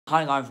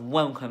Hi guys,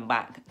 welcome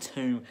back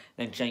to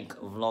the Jake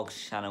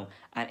Vlogs channel,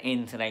 and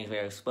in today's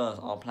video Spurs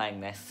are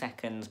playing their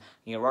second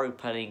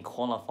Europa League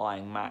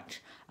qualifying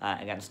match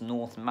against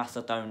North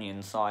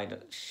Macedonian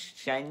side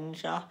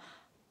Shkendija.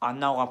 I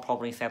know I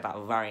probably said that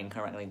very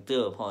incorrectly,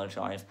 do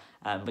apologise,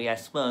 but yeah,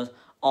 Spurs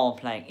are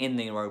playing in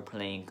the Europa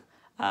League.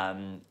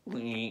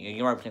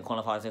 Europa League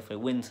qualifiers. If we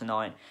win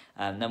tonight,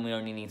 then we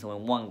only need to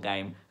win one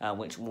game,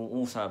 which will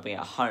also be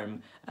at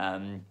home,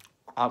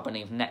 I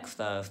believe next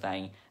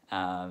Thursday.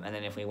 And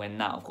then if we win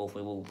that, of course,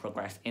 we will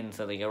progress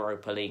into the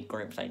Europa League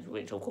group stage,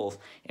 which, of course,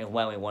 is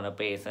where we want to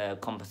be. It's a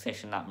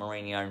competition that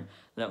Mourinho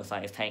looks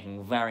like is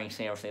taking very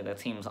seriously. The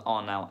teams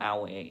are now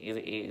out.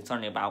 It's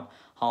only about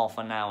half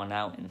an hour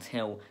now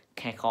until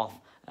kick-off.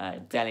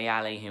 Dele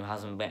Alli, who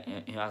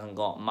hasn't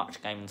got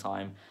much game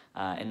time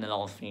in the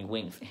last few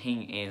weeks,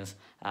 he is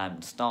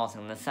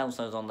starting. The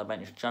Celso's on the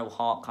bench. Joe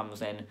Hart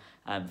comes in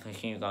for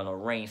Hugo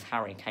Lloris.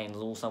 Harry Kane's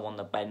also on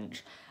the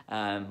bench.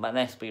 But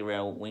let's be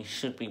real, we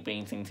should be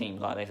beating teams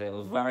like this. It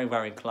was very,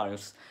 very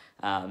close.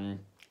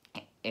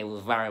 It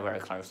was very, very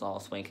close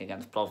last week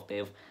against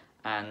Plovdiv,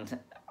 and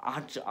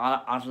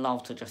I'd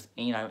love to just,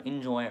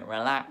 enjoy it,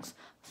 relax.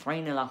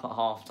 3-0 up at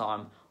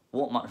half-time.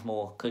 What much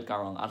more could go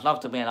wrong? I'd love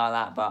to be like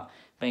that, but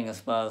being a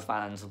Spurs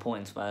fan and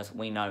supporting Spurs,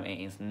 we know it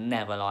is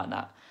never like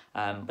that.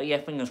 But yeah,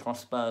 fingers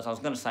crossed Spurs. I was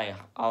gonna say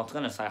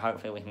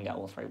hopefully we can get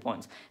all 3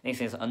 points.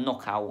 This is a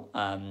knockout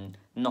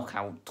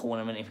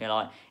tournament, if you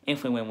like.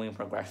 If we win, we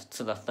progress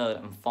to the third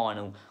and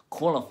final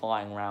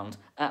qualifying round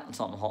at the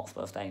Tottenham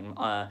Hotspur Stadium.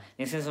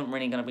 This isn't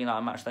really going to be like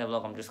a match day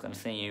vlog. I'm just going to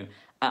see you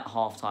at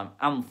half-time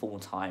and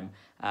full-time.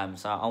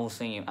 So I will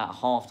see you at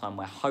half-time,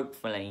 where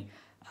hopefully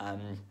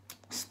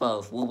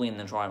Spurs will be in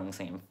the driving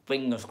seat.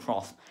 Fingers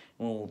crossed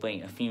we'll be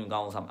a few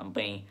goals up and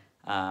be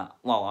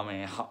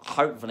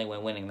hopefully we're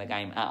winning the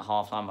game at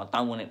half-time. I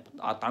don't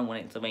want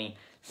it to be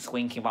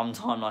squeaky bum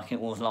time like it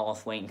was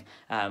last week.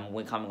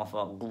 We're coming off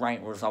a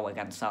great result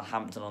against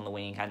Southampton on the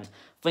weekend.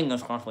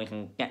 Fingers crossed we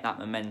can get that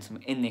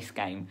momentum in this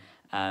game.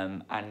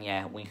 And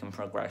yeah, we can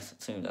progress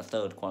to the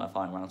third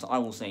qualifying round. So I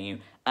will see you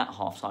at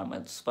half-time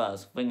with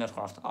Spurs. Fingers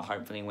crossed are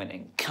hopefully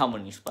winning. Come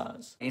on, you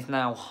Spurs. It's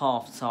now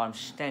half-time.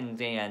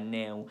 Shkendija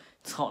 0,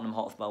 Tottenham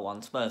Hotspur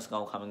 1. Spurs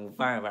goal coming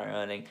very, very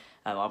early.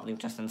 I believe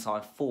just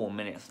inside 4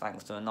 minutes,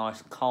 thanks to a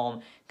nice,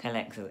 calm,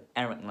 collected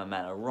Eric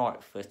Lamela,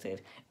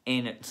 right-footed,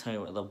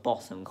 into the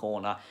bottom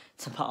corner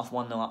to put us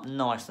 1-0 up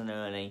nice and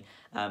early.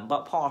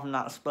 But apart from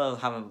that, Spurs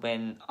haven't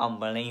been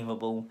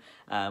unbelievable.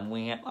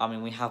 We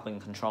have been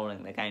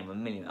controlling the game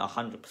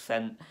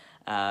 100%.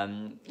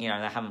 They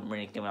haven't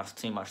really given us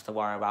too much to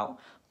worry about,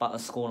 but the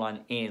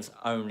scoreline is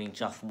only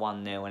just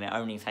 1-0, and it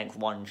only takes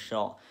one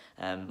shot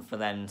for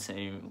them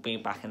to be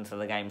back into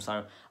the game.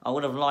 So I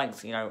would have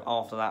liked,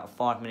 after that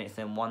 5 minutes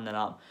in 1-0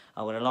 up,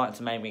 I would have liked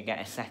to maybe get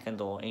a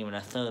second or even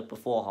a third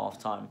before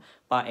half-time,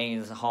 but it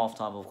is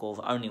half-time, of course,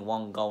 only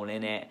one goal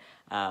in it.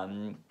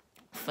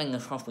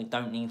 Fingers crossed we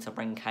don't need to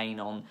bring Kane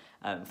on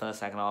for the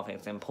second half.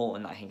 It's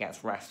important that he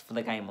gets rest for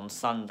the game on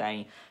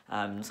Sunday.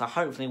 So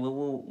hopefully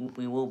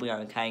we will be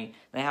okay.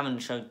 They haven't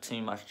showed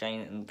too much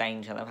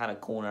danger. They've had a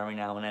corner every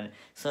now and then.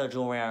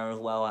 Sergio Aurier as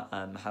well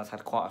has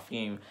had quite a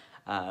few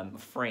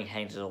free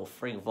headers or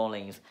free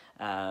volleys.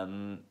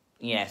 So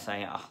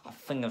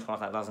fingers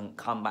crossed that doesn't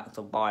come back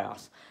to bite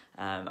us.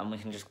 And we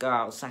can just go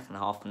out second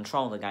half,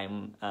 control the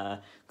game,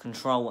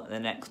 control the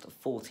next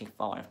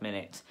 45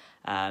 minutes,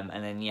 and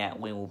then, yeah,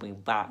 we will be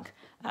back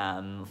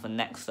for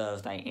next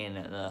Thursday in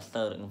the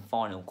third and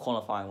final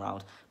qualifying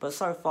round. But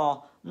so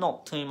far,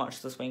 not too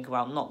much to speak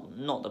about,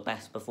 not the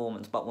best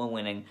performance, but we're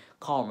winning,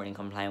 can't really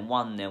complain.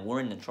 1-0, we're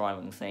in the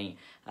driving seat,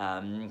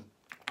 and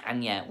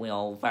yeah, we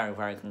are very,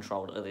 very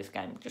controlled of this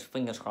game. Just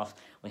fingers crossed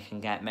we can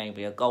get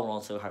maybe a goal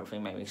or two.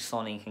 Hopefully maybe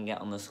Sonny can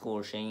get on the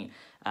score sheet.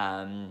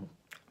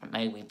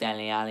 Maybe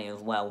Dele Alli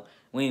as well.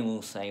 We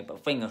will see,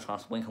 but fingers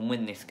crossed we can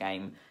win this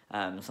game.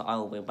 So I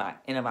will be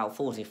back in about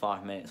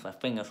 45 minutes, where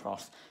fingers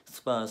crossed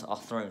Spurs are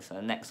through to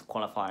the next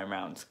qualifying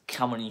round.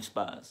 Come on, you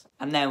Spurs.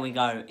 And there we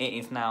go. It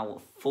is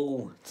now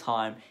full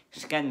time.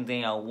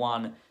 Shkendija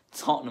 1,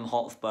 Tottenham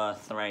Hotspur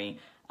 3.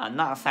 And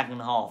that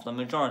second half, the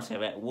majority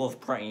of it was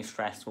pretty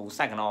stressful.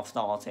 Second half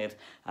started.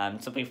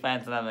 To be fair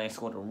to them, they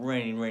scored a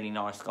really, really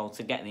nice goal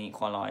to get the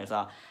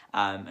equaliser.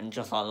 And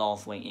just like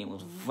last week, it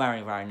was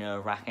very, very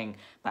nerve-wracking.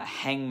 But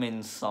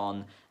Heung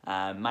Son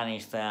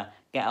managed to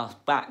get us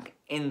back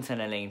into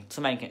the lead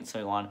to make it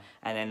 2-1.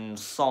 And then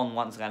Son,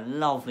 once again,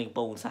 lovely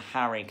ball to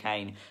Harry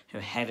Kane, who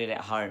headed it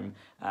home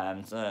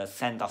to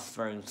send us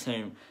through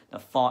to the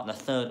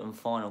third and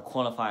final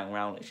qualifying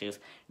round, which is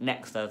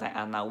next Thursday.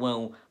 And that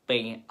will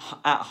be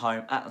at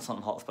home at the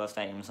Tottenham Hotspur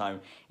Stadium. So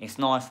it's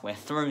nice, we're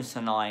through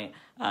tonight.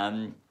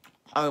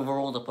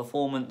 Overall, the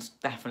performance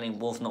definitely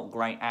was not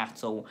great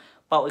at all,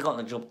 but we got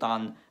the job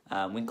done.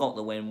 We got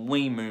the win.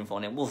 We move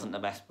on. It wasn't the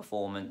best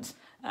performance.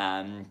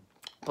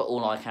 But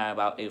all I care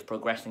about is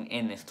progressing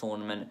in this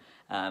tournament,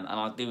 and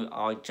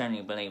I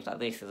genuinely believe that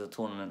this is a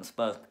tournament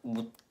Spurs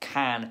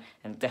can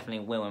and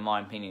definitely will, in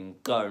my opinion,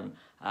 go.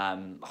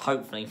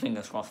 Hopefully,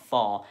 fingers crossed,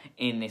 far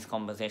in this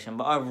competition.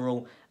 But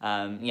overall,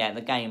 yeah,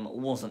 the game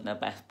wasn't the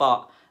best,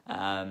 but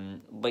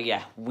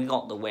yeah, we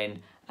got the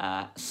win.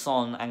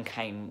 Son and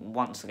Kane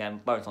once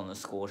again both on the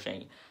score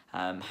sheet.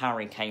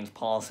 Harry Kane's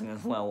passing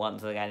as well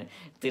once again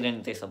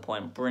didn't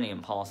disappoint.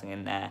 Brilliant passing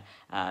in there.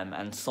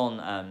 And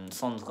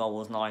Son's goal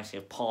was nice.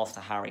 His pass to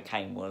Harry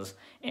Kane was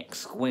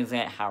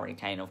exquisite. Harry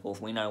Kane, of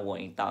course, we know what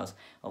he does.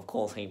 Of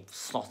course, he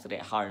slotted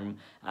it home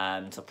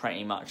to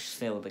pretty much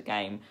seal the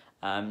game.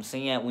 So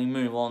yeah, we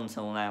move on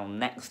till now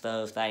next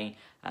Thursday,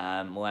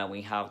 where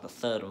we have the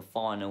third and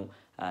final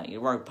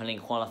Europa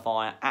League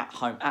qualifier at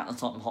home at the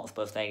Tottenham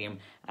Hotspur Stadium,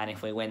 and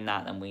if we win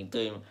that, then we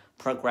do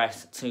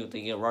progress to the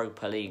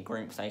Europa League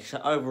group stage. So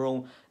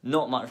overall,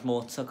 not much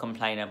more to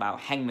complain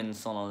about. Heung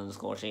Son on the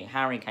score sheet,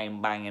 Harry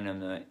Kane banging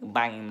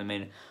them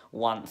in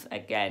once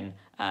again.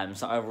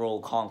 So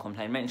overall, can't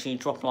complain. Make sure you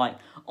drop a like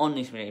on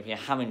this video if you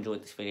have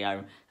enjoyed this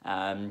video.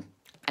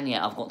 And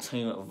yeah, I've got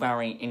two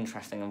very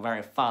interesting and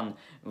very fun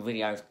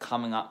videos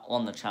coming up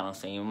on the channel,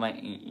 so you're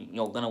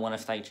going to want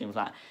to stay tuned for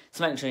that.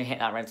 So make sure you hit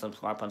that red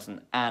subscribe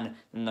button and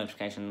the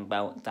notification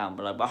bell down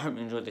below. But I hope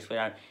you enjoyed this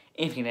video.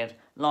 If you did,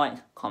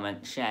 like,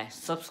 comment, share,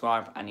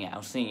 subscribe, and yeah,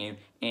 I'll see you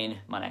in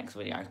my next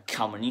video.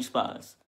 Come on, you Spurs!